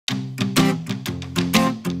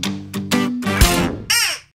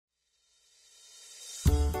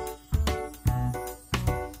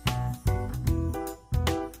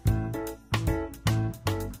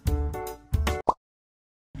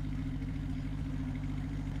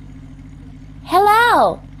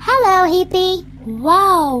Hello! Hello, Hippie.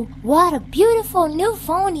 Wow, what a beautiful new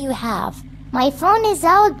phone you have. My phone is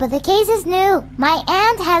old, but the case is new. My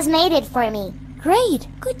aunt has made it for me. Great!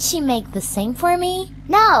 Could she make the same for me?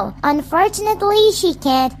 No, unfortunately she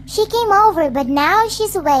can't. She came over, but now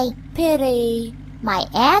she's away. Pity. My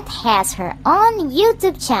aunt has her own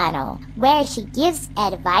YouTube channel where she gives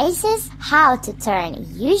advices how to turn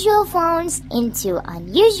usual phones into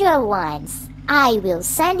unusual ones. I will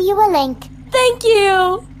send you a link. Thank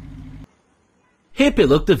you! Hippie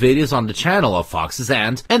looked the videos on the channel of Fox's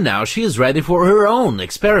aunt, and now she is ready for her own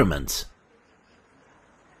experiments.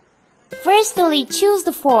 Firstly, choose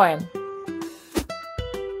the form.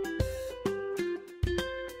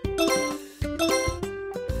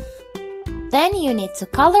 Then you need to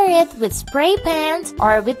color it with spray paint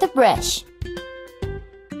or with a brush.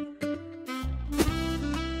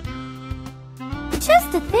 Choose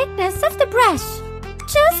the thickness of the brush.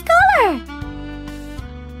 Choose color.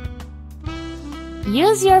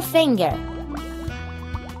 Use your finger.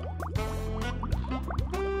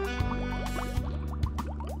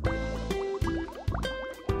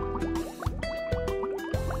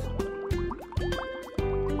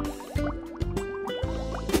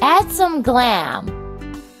 Add some glam.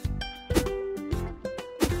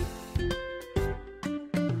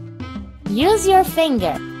 Use your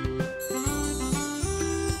finger.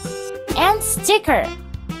 And sticker.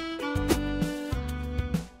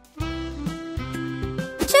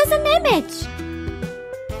 Choose an image.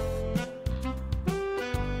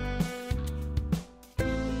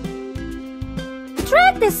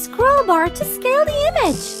 Drag the scroll bar to scale the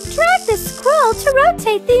image. Drag the scroll to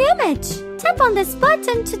rotate the image. Tap on this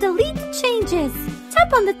button to delete the changes.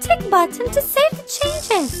 Tap on the tick button to save the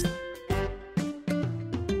changes.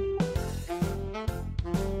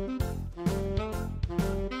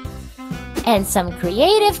 And some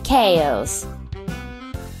creative chaos.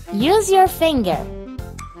 Use your finger.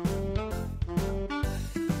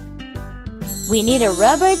 We need a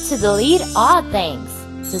rubber to delete all things.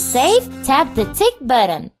 To save, tap the tick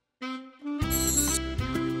button.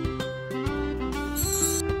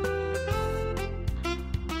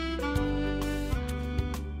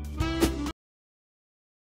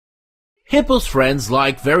 Hippo's friends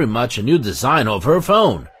liked very much a new design of her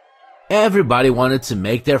phone. Everybody wanted to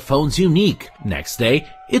make their phones unique. Next day,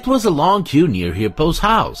 it was a long queue near Hippo's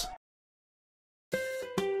house.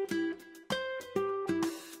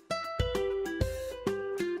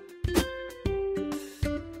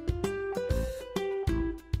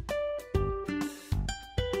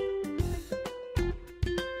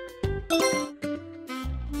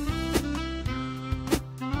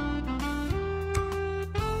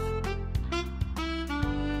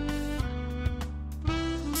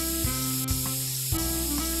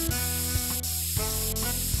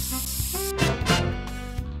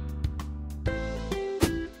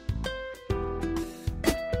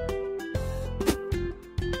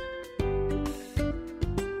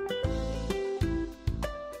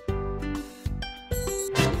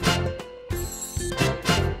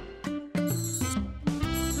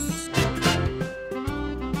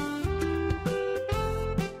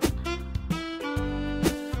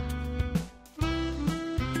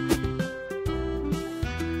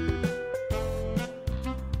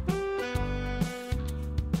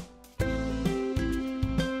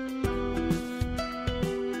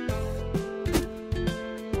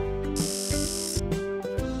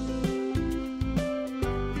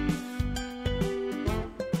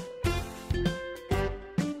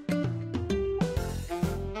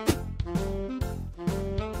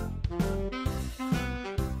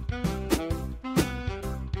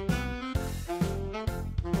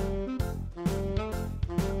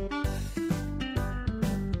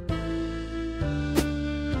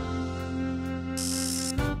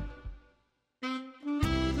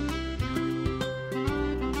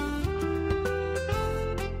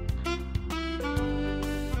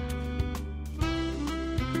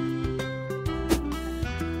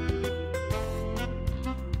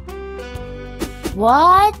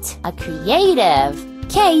 What a creative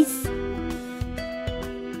case!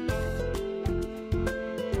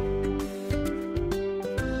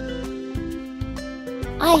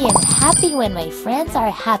 I am happy when my friends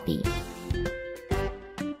are happy.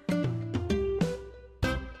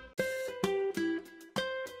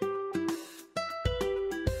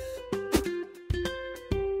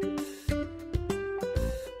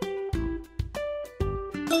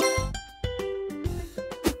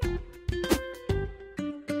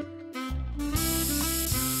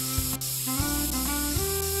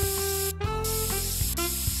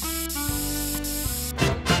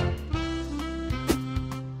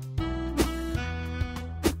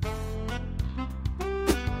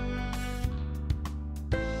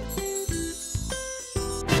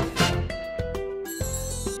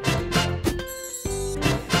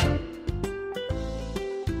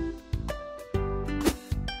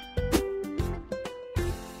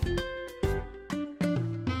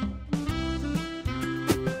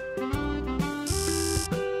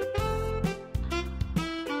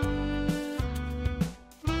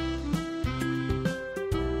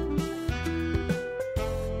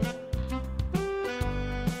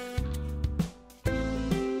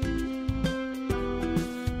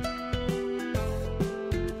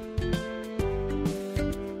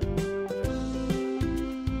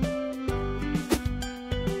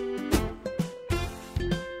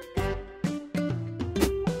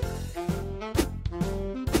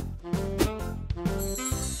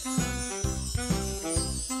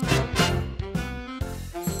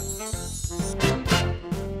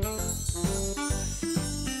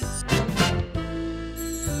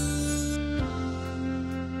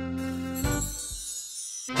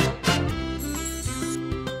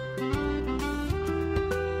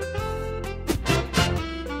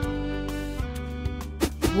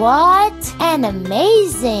 What an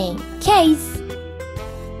amazing case!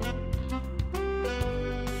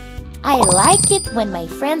 I like it when my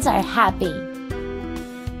friends are happy.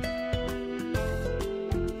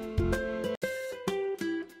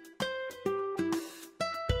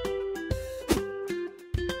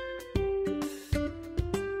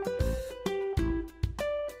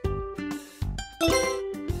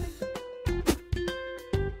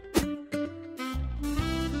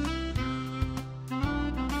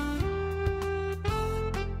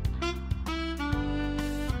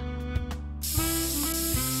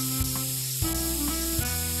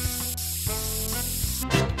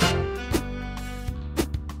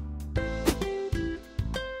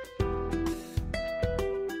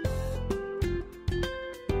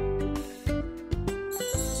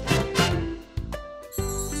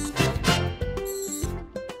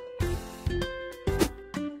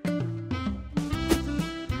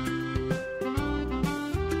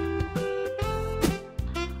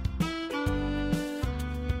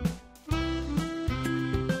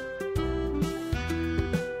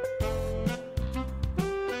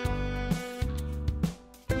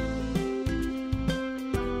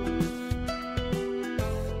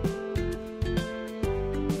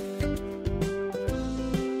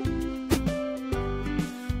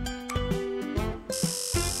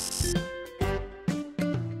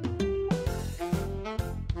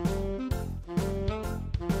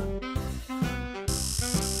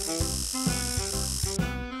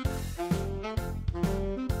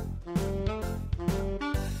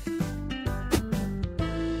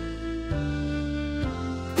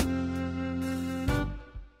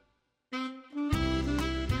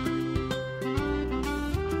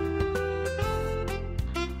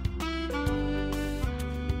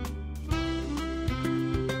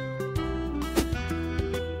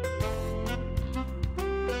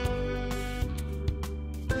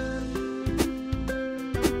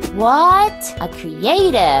 What a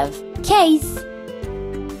creative case!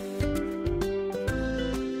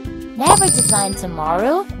 Never design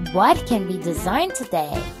tomorrow what can be designed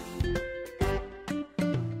today.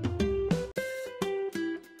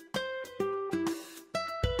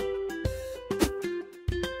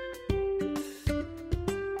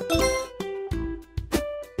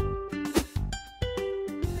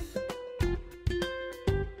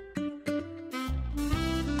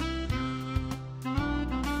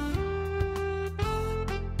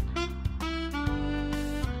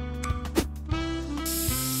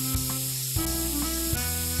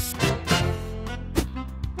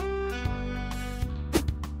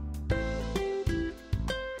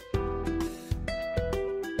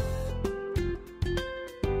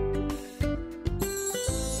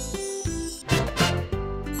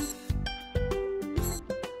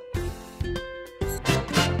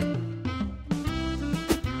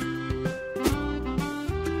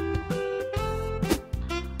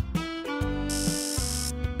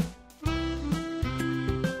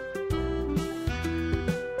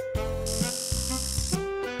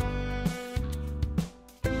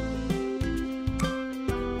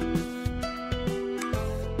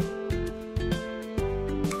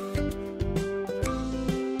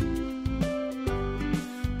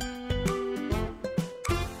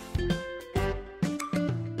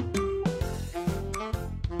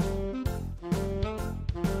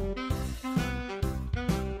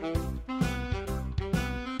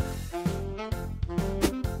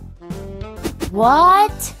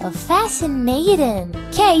 What a fascinating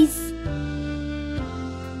case!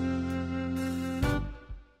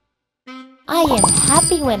 I am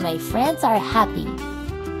happy when my friends are happy.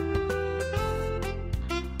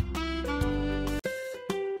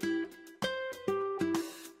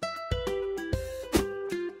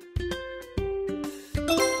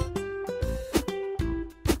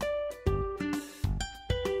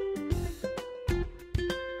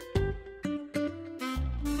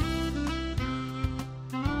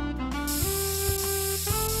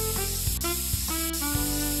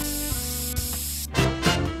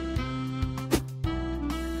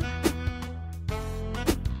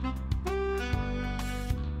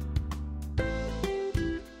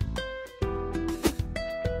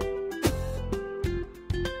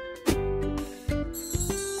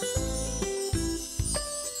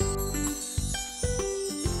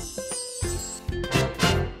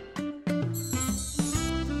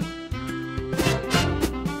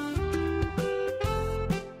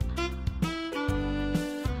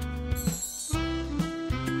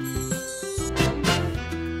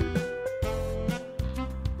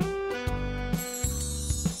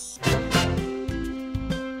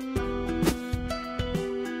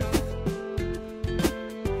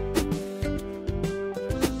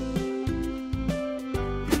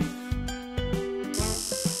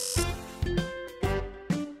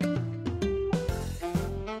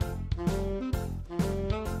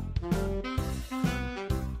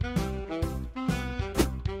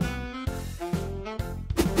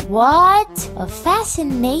 What a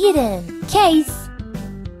fascinating case!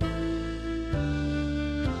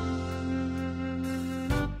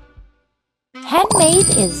 Handmade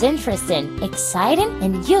is interesting, exciting,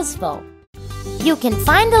 and useful. You can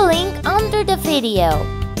find the link under the video.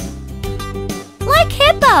 Like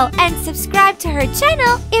Hippo and subscribe to her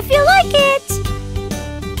channel if you like it!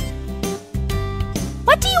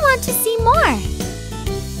 What do you want to see more?